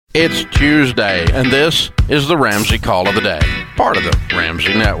It's Tuesday, and this is the Ramsey Call of the Day, part of the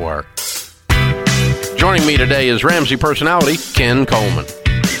Ramsey Network. Joining me today is Ramsey personality Ken Coleman.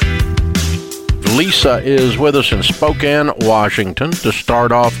 Lisa is with us in Spokane, Washington, to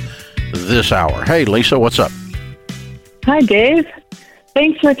start off this hour. Hey, Lisa, what's up? Hi, Dave.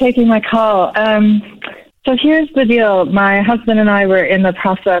 Thanks for taking my call. So here's the deal. My husband and I were in the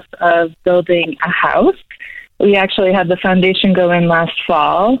process of building a house. We actually had the foundation go in last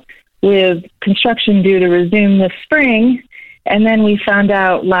fall with construction due to resume this spring. And then we found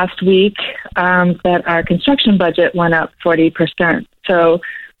out last week that our construction budget went up 40%. So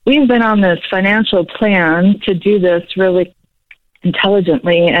we've been on this financial plan to do this really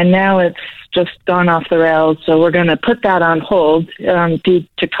intelligently, and now it's just gone off the rails. So we're going to put that on hold due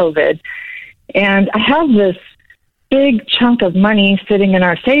to COVID. And I have this big chunk of money sitting in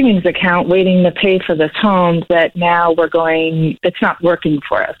our savings account waiting to pay for this home that now it's not working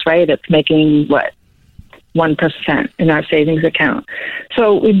for us, right? It's making, 1% in our savings account.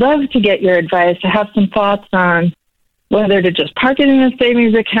 So we'd love to get your advice. I have some thoughts on whether to just park it in a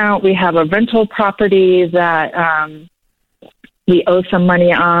savings account. We have a rental property that we owe some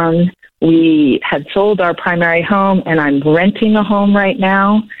money on. We had sold our primary home, and I'm renting a home right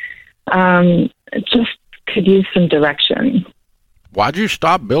now. Just could use some direction. Why'd you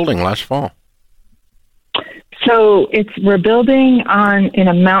stop building last fall? So we're building in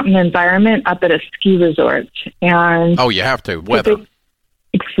a mountain environment up at a ski resort, and you have to weather.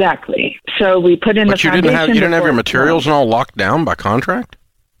 Exactly. So we put in the foundation. But you didn't have your materials and all locked down by contract?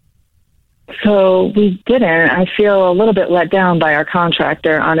 So we didn't. I feel a little bit let down by our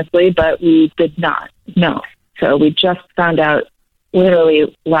contractor, honestly, but we did not. No. So we just found out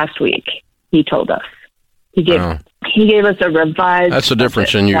literally last week. He told us. He gave us a revised. That's the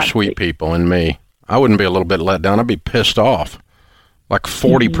difference in you sweet people and me. I wouldn't be a little bit let down. I'd be pissed off, like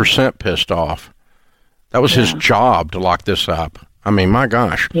 40% pissed off. That was his job to lock this up. I mean, my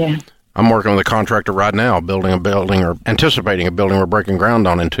gosh. Yeah. I'm working with a contractor right now, building a building or anticipating a building we're breaking ground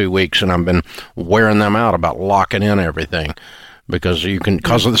on in 2 weeks, and I've been wearing them out about locking in everything because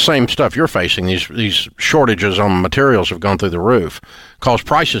of the same stuff you're facing. These shortages on materials have gone through the roof, caused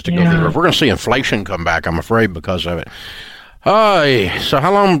prices to go through the roof. We're going to see inflation come back, I'm afraid, because of it. So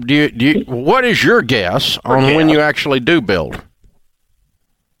how long do you what is your guess on when you actually do build?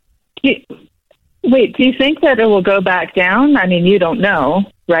 Wait, do you think that it will go back down? I mean, you don't know,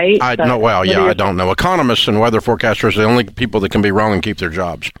 right? I don't know. Economists and weather forecasters are the only people that can be wrong and keep their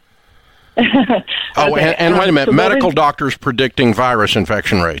jobs. Okay. And wait a minute, medical doctors predicting virus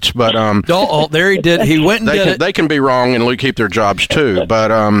infection rates, but there he did. He went and did it. They can be wrong and keep their jobs too, but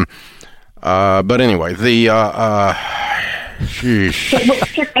anyway, So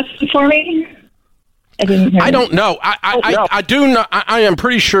what's your question for me? I don't know. I do know. I am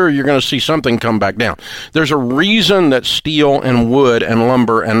pretty sure you're going to see something come back down. There's a reason that steel and wood and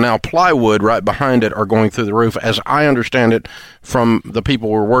lumber and now plywood right behind it are going through the roof, as I understand it from the people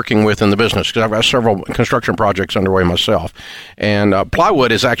we're working with in the business, because I've got several construction projects underway myself. And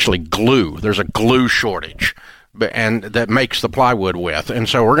plywood is actually glue. There's a glue shortage and that makes the plywood with. And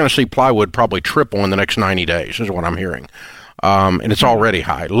so we're going to see plywood probably triple in the next 90 days is what I'm hearing. And it's already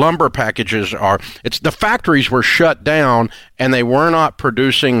high. Lumber packages the factories were shut down and they were not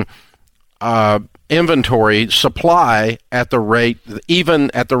producing inventory supply at the rate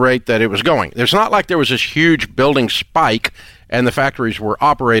that it was going. It's not like there was this huge building spike and the factories were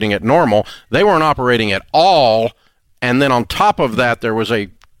operating at normal. They weren't operating at all. And then on top of that, there was a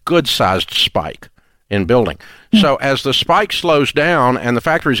good sized spike in building. So as the spike slows down and the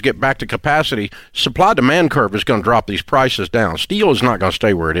factories get back to capacity, supply-demand curve is going to drop these prices down. Steel is not going to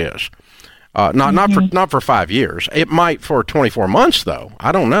stay where it is. Not for 5 years. It might for 24 months, though.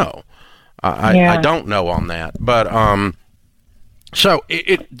 I don't know. I don't know on that. But so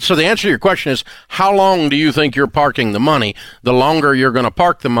the answer to your question is, how long do you think you're parking the money? The longer you're going to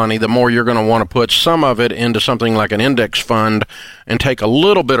park the money, the more you're going to want to put some of it into something like an index fund and take a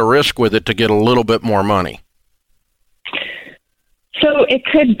little bit of risk with it to get a little bit more money. So it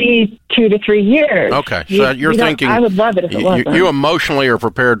could be 2 to 3 years. Okay, so you're thinking I would love it if it wasn't. You emotionally are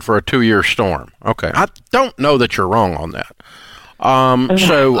prepared for a 2-year storm. Okay, I don't know that you're wrong on that.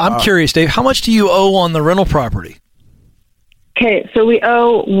 So I'm curious, Dave, how much do you owe on the rental property? Okay, so we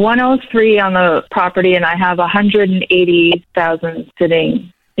owe $103 on the property, and I have $180,000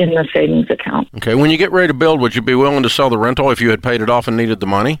 sitting in the savings account. Okay, when you get ready to build, would you be willing to sell the rental if you had paid it off and needed the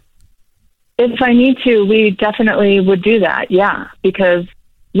money? If I need to, we definitely would do that. Yeah, because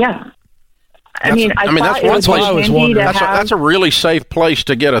that's why I was wondering. That's a really safe place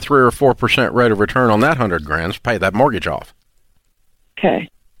to get a 3 or 4% rate of return on that $100,000. Pay that mortgage off. Okay.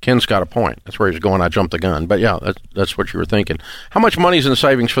 Ken's got a point. That's where he's going. I jumped the gun. But yeah, that's what you were thinking. How much money's in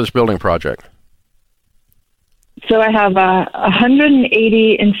savings for this building project? So I have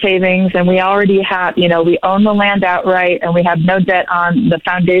 180 in savings, and we already have, we own the land outright, and we have no debt on the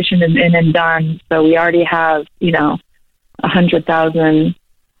foundation is in and done. So we already have, 100,000.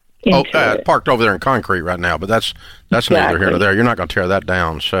 Parked over there in concrete right now, but that's exactly. Neither here nor there. You're not going to tear that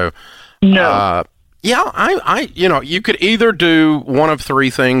down. So no. You could either do one of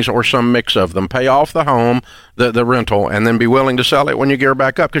three things or some mix of them. Pay off the home, the rental, and then be willing to sell it when you gear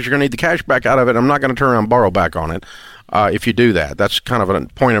back up, because you're going to need the cash back out of it. I'm not going to turn around and borrow back on it if you do that. That's kind of a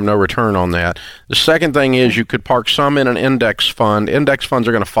point of no return on that. The second thing is you could park some in an index fund. Index funds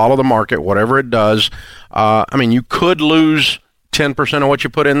are going to follow the market, whatever it does. You could lose 10% of what you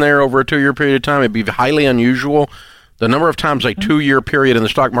put in there over a 2-year period of time. It'd be highly unusual. The number of times a 2-year period in the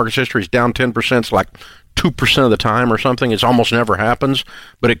stock market's history is down 10% is like 2% of the time or something. It almost never happens,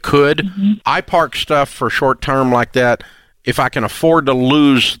 but it could. Mm-hmm. I park stuff for short term like that if I can afford to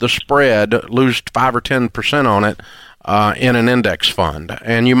lose the spread, lose 5 or 10% on it in an index fund.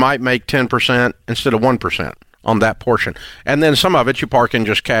 And you might make 10% instead of 1% on that portion. And then some of it you park in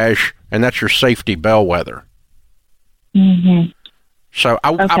just cash, and that's your safety bellwether. Mm-hmm. So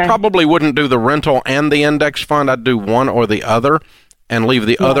I probably wouldn't do the rental and the index fund. I'd do one or the other and leave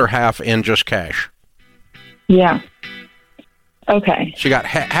the other half in just cash. Yeah. Okay. So you got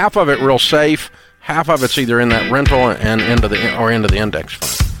half of it real safe, half of it's either in that rental and into the index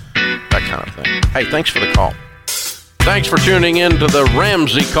fund, that kind of thing. Hey, thanks for the call. Thanks for tuning in to the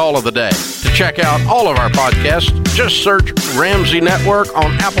Ramsey Call of the Day. To check out all of our podcasts, just search Ramsey Network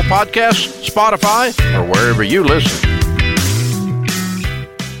on Apple Podcasts, Spotify, or wherever you listen.